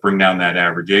 because it does bring down that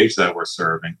average age that we're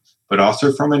serving, but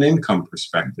also from an income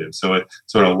perspective. So it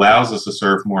allows us to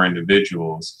serve more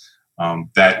individuals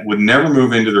that would never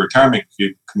move into the retirement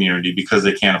community because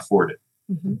they can't afford it.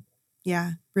 Mm-hmm.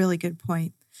 Yeah, really good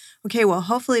point. Okay, well,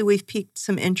 hopefully we've piqued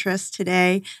some interest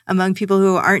today among people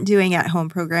who aren't doing at-home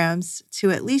programs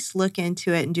to at least look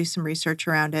into it and do some research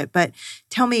around it. But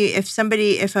tell me,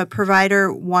 if a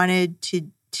provider wanted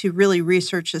to really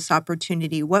research this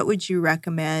opportunity, what would you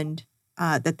recommend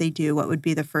that they do? What would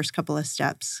be the first couple of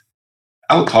steps?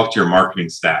 I would talk to your marketing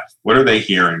staff. What are they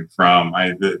hearing from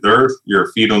they're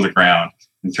your feet on the ground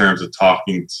in terms of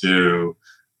talking to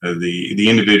the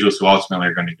individuals who ultimately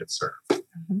are going to get served.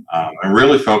 Mm-hmm. And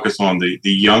really focus on the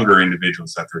younger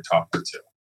individuals that they're talking to.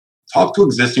 Talk to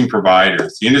existing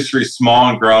providers. The industry is small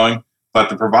and growing, but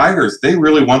the providers, they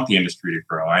really want the industry to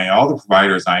grow. All the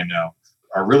providers I know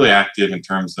are really active in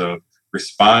terms of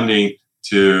responding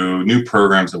to new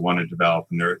programs that want to develop,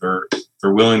 and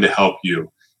they're willing to help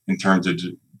you in terms of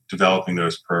developing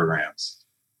those programs.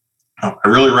 I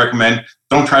really recommend,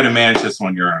 don't try to manage this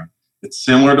on your own. It's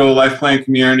similar to a life plan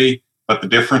community, but the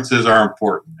differences are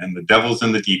important, and the devil's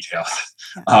in the details.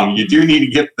 You do need to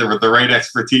get the right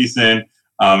expertise in,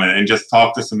 and just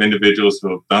talk to some individuals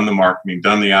who have done the marketing,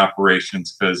 done the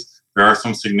operations, because there are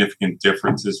some significant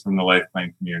differences from the life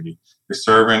plan community. You're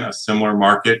serving a similar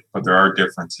market, but there are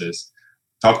differences.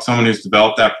 Talk to someone who's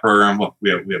developed that program. Look, we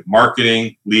have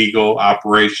marketing, legal,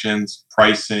 operations,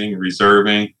 pricing,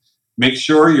 reserving. Make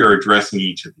sure you're addressing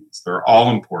each of these. They're all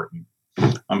important.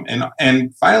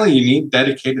 And finally, you need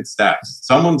dedicated staff.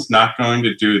 Someone's not going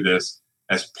to do this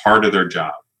as part of their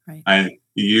job. Right. And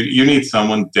you need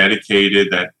someone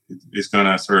dedicated that is going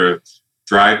to sort of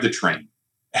drive the train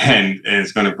and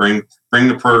is going to bring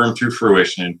the program to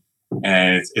fruition.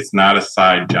 And it's not a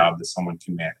side job that someone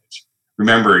can manage.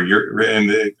 Remember,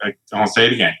 I'll say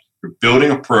it again, you're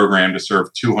building a program to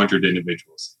serve 200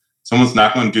 individuals. Someone's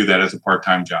not going to do that as a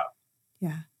part-time job.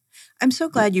 Yeah. I'm so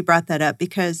glad you brought that up,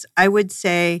 because I would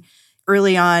say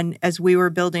early on as we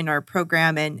were building our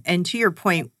program, and to your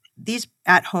point, these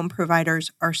at-home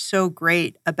providers are so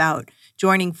great about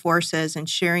joining forces and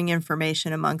sharing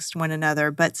information amongst one another.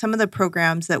 But some of the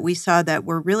programs that we saw that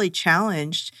were really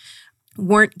challenged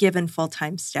weren't given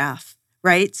full-time staff.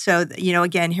 Right. So,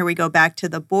 again, here we go back to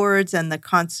the boards and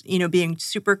being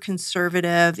super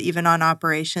conservative, even on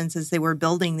operations as they were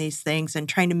building these things and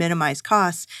trying to minimize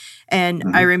costs. And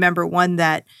I remember one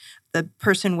that the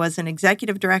person was an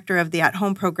executive director of the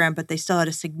at-home program, but they still had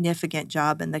a significant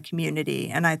job in the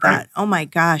community. And I thought, oh my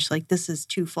gosh, this is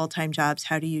 2 full-time jobs.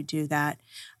 How do you do that?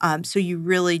 So you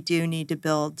really do need to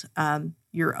build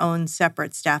your own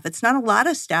separate staff. It's not a lot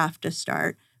of staff to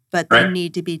start, but they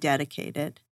need to be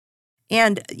dedicated.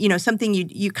 And, something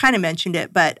you kind of mentioned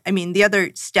it, but I mean, the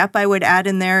other step I would add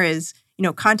in there is,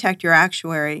 contact your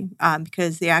actuary,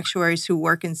 because the actuaries who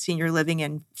work in senior living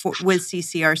and with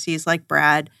CCRCs like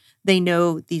Brad, they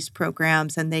know these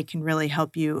programs and they can really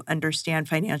help you understand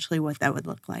financially what that would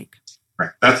look like.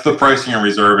 Right. That's the pricing and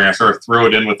reserving. I sort of throw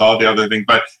it in with all the other things,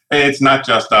 but it's not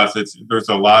just us. There's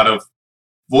a lot of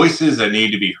voices that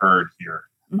need to be heard here,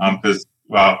 because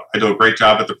well, I do a great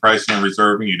job at the pricing and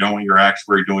reserving. You don't want your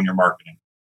actuary doing your marketing.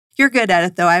 You're good at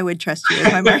it, though. I would trust you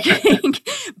with my marketing.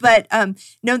 But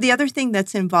no, the other thing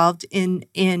that's involved in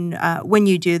when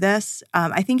you do this,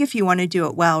 I think if you want to do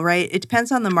it well, right, it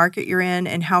depends on the market you're in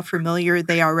and how familiar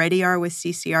they already are with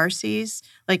CCRCs.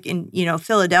 Like in,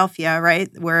 Philadelphia, right,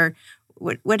 where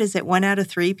what is it? 1 out of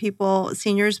 3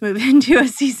 seniors move into a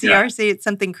CCRC. Yeah. It's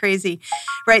something crazy,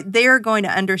 right? They are going to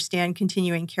understand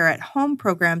continuing care at home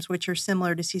programs, which are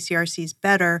similar to CCRCs,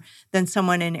 better than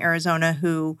someone in Arizona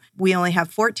who we only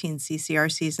have 14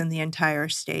 CCRCs in the entire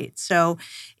state. So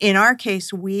in our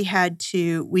case, we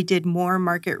did more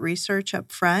market research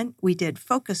up front. We did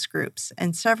focus groups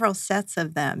and several sets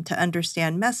of them to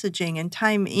understand messaging and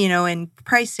time, and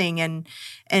pricing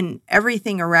and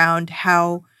everything around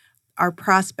how our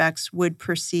prospects would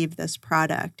perceive this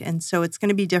product. And so it's going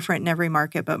to be different in every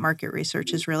market, but market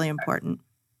research is really important.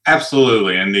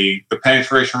 Absolutely. And the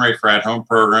penetration rate for at-home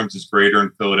programs is greater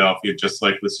in Philadelphia, just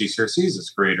like with CCRCs,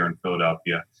 it's greater in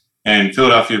Philadelphia. And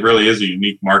Philadelphia really is a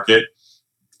unique market.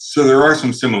 So there are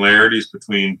some similarities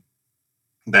between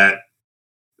the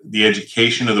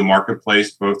education of the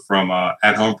marketplace, both from an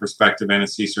at-home perspective and a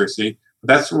CCRC. But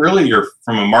that's really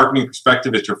from a marketing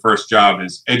perspective, it's your first job,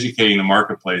 is educating the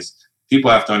marketplace. People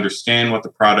have to understand what the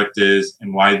product is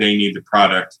and why they need the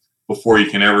product before you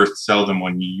can ever sell them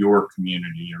on your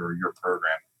community or your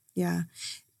program. Yeah.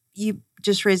 You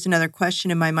just raised another question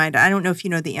in my mind. I don't know if you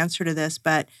know the answer to this,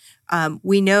 but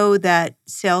we know that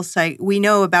we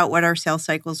know about what our sales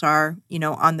cycles are,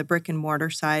 on the brick and mortar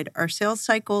side. Are sales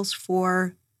cycles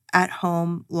for at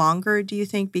home longer, do you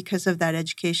think, because of that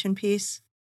education piece?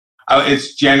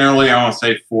 It's generally, I want to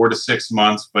say 4 to 6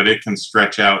 months, but it can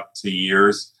stretch out to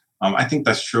years. I think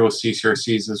that's true of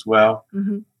CCRCs as well.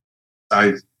 Mm-hmm.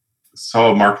 I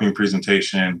saw a marketing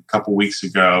presentation a couple weeks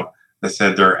ago that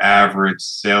said their average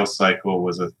sales cycle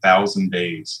was 1,000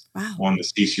 days on the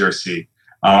CCRC.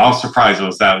 I was surprised it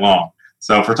was that long.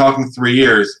 So if we're talking 3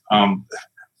 years,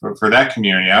 for that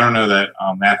community, I don't know that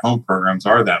at-home programs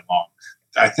are that long.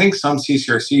 I think some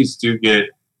CCRCs do get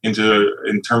into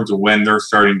in terms of when they're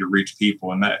starting to reach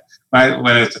people, and that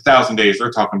when it's 1,000 days,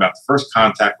 they're talking about the first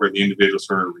contact where the individual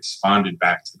sort of responded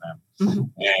back to them. Mm-hmm.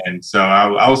 And so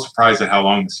I was surprised at how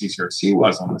long the CCRC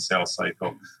was on the sales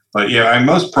cycle. But yeah,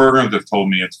 most programs have told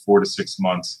me it's 4 to 6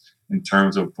 months in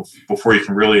terms of before you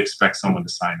can really expect someone to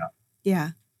sign up.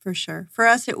 Yeah, for sure. For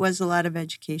us, it was a lot of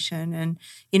education. And,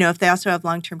 if they also have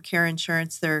long-term care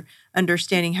insurance, they're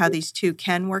understanding how these two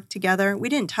can work together. We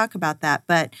didn't talk about that,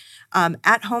 but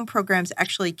at-home programs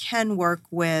actually can work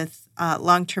with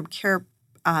long-term care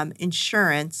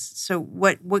insurance. So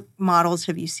what models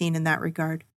have you seen in that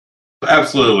regard?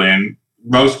 Absolutely. And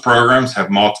most programs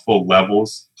have multiple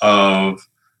levels of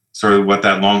sort of what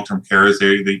that long-term care is.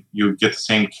 You get the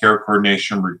same care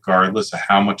coordination regardless of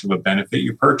how much of a benefit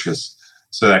you purchase.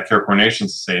 So that care coordination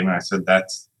is the same. And I said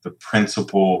that's the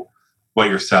principle, what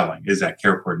you're selling is that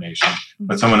care coordination. Mm-hmm.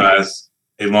 But someone who has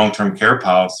a long-term care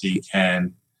policy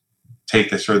can take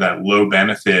the sort of that low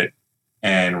benefit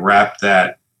and wrap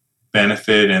that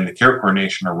benefit and the care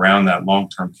coordination around that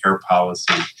long-term care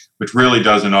policy, which really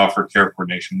doesn't offer care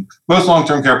coordination. Most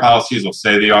long-term care policies will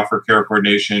say they offer care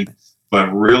coordination, but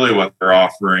really what they're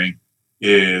offering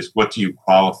is what do you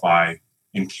qualify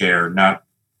in care, not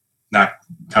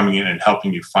coming in and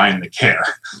helping you find the care.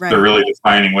 Right. They're really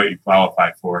defining what you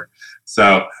qualify for.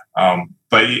 So,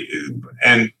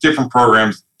 and different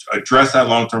programs address that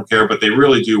long-term care, but they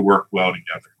really do work well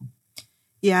together.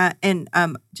 Yeah, and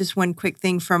just one quick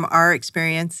thing from our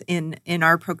experience in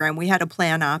our program, we had a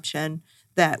plan option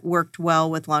that worked well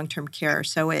with long-term care.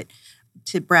 So it,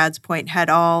 to Brad's point, had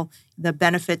all the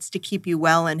benefits to keep you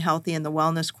well and healthy in the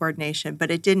wellness coordination,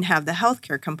 but it didn't have the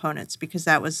healthcare components because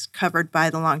that was covered by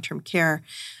the long-term care.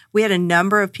 We had a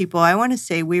number of people, I want to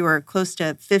say we were close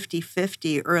to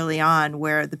 50-50 early on,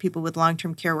 where the people with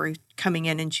long-term care were coming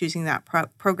in and choosing that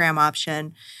program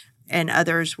option, and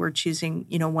others were choosing,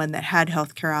 one that had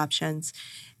healthcare options.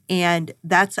 And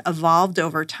that's evolved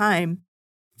over time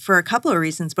for a couple of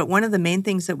reasons. But one of the main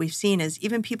things that we've seen is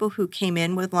even people who came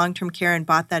in with long-term care and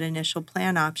bought that initial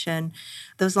plan option,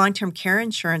 those long-term care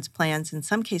insurance plans in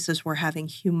some cases were having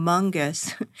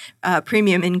humongous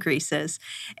premium increases.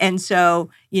 And so,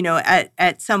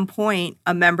 at some point,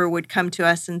 a member would come to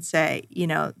us and say,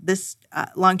 this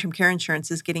long-term care insurance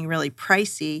is getting really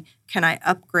pricey. Can I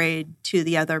upgrade to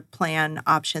the other plan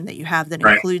option that you have that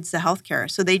includes the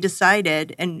healthcare? So they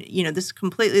decided, and this is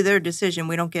completely their decision,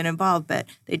 we don't get involved, but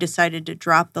they decided to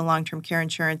drop the long-term care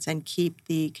insurance and keep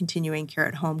the continuing care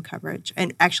at home coverage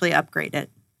and actually upgrade it.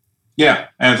 Yeah,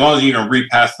 and as long as you can read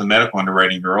past the medical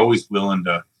underwriting, you're always willing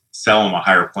to sell them a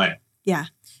higher plan. Yeah.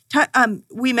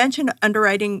 We mentioned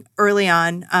underwriting early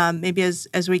on. Maybe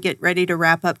as we get ready to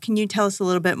wrap up, can you tell us a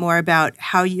little bit more about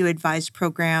how you advise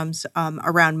programs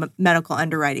around medical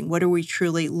underwriting? What are we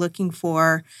truly looking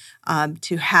for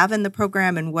to have in the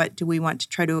program, and what do we want to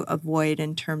try to avoid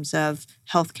in terms of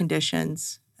health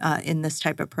conditions in this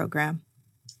type of program?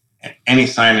 Any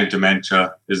sign of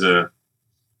dementia is an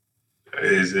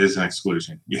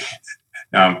exclusion,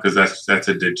 because that's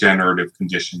a degenerative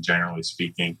condition, generally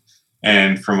speaking.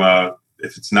 And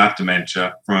if it's not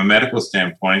dementia, from a medical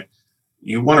standpoint,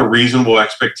 you want a reasonable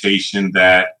expectation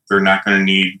that they're not going to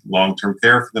need long-term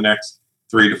care for the next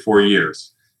 3 to 4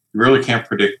 years. You really can't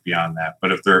predict beyond that.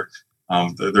 But if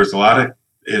there's a lot of,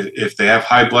 if they have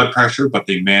high blood pressure, but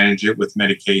they manage it with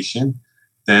medication,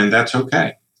 then that's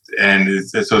okay. And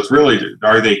so it's really,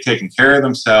 are they taking care of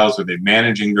themselves? Are they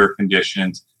managing their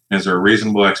conditions? And is there a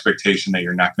reasonable expectation that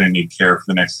you're not going to need care for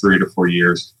the next 3 to 4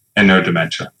 years and no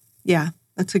dementia? Yeah,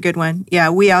 that's a good one.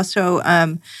 Yeah, we also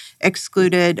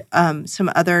excluded some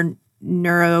other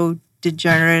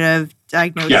neurodegenerative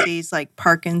diagnoses like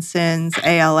Parkinson's,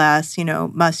 ALS,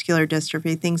 muscular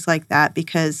dystrophy, things like that,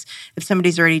 because if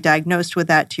somebody's already diagnosed with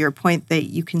that, to your point, that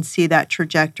you can see that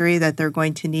trajectory that they're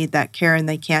going to need that care and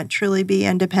they can't truly be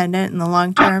independent in the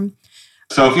long term.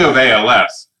 So if you have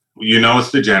ALS,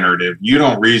 it's degenerative. You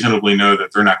don't reasonably know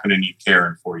that they're not going to need care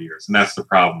in 4 years. And that's the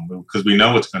problem, because we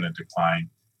know it's going to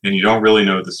decline. And you don't really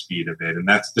know the speed of it. And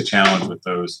that's the challenge with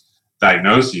those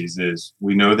diagnoses is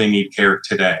we know they need care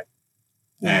today.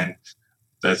 Yeah. And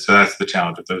that's the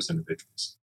challenge with those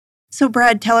individuals. So,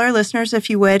 Brad, tell our listeners, if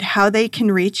you would, how they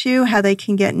can reach you, how they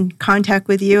can get in contact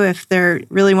with you if they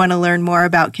really want to learn more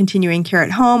about continuing care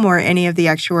at home or any of the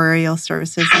actuarial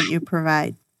services that you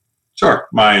provide. Sure.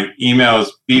 My email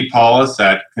is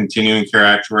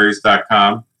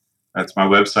bpaulis@continuingcareactuaries.com. That's my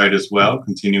website as well,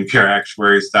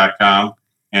 continuingcareactuaries.com.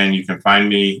 And you can find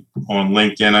me on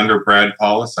LinkedIn under Brad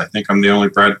Paulis. I think I'm the only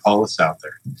Brad Paulis out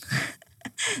there.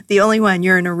 The only one.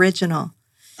 You're an original.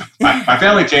 My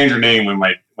family changed their name when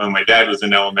my dad was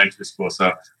in elementary school.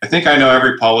 So I think I know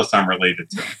every Paulis I'm related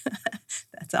to.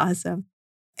 That's awesome.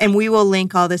 And we will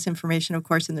link all this information, of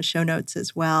course, in the show notes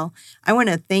as well. I want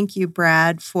to thank you,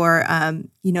 Brad, for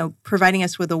providing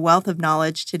us with a wealth of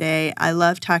knowledge today. I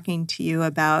love talking to you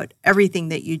about everything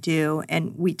that you do.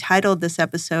 And we titled this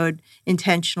episode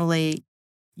intentionally,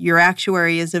 Your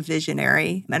Actuary is a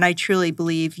Visionary. And I truly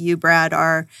believe you, Brad,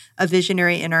 are a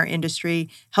visionary in our industry,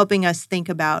 helping us think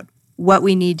about what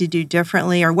we need to do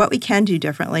differently or what we can do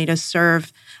differently to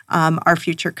serve our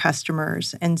future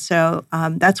customers. And so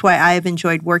that's why I have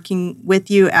enjoyed working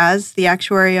with you as the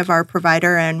actuary of our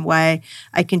provider and why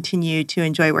I continue to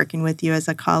enjoy working with you as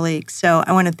a colleague. So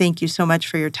I want to thank you so much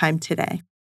for your time today.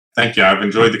 Thank you. I've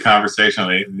enjoyed the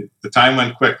conversation. The time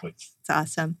went quickly. It's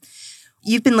awesome.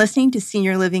 You've been listening to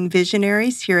Senior Living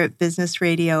Visionaries here at Business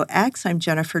RadioX. I'm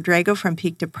Jennifer Drago from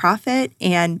Peak to Profit.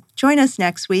 And join us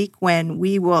next week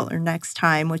next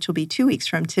time, which will be 2 weeks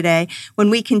from today,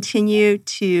 when we continue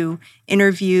to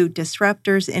interview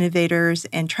disruptors, innovators,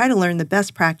 and try to learn the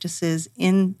best practices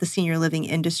in the senior living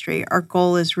industry. Our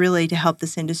goal is really to help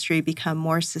this industry become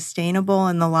more sustainable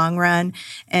in the long run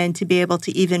and to be able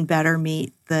to even better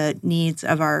meet the needs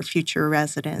of our future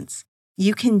residents.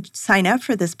 You can sign up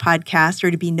for this podcast or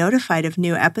to be notified of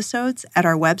new episodes at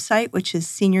our website, which is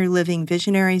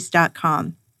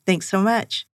seniorlivingvisionaries.com. Thanks so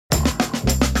much.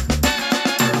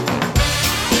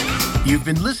 You've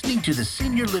been listening to the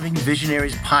Senior Living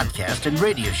Visionaries podcast and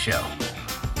radio show,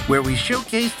 where we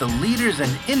showcase the leaders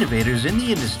and innovators in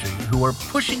the industry who are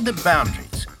pushing the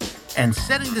boundaries and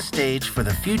setting the stage for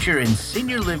the future in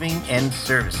senior living and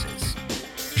services.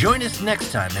 Join us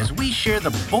next time as we share the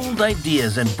bold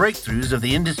ideas and breakthroughs of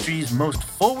the industry's most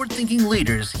forward-thinking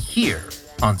leaders here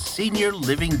on Senior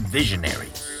Living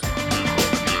Visionaries.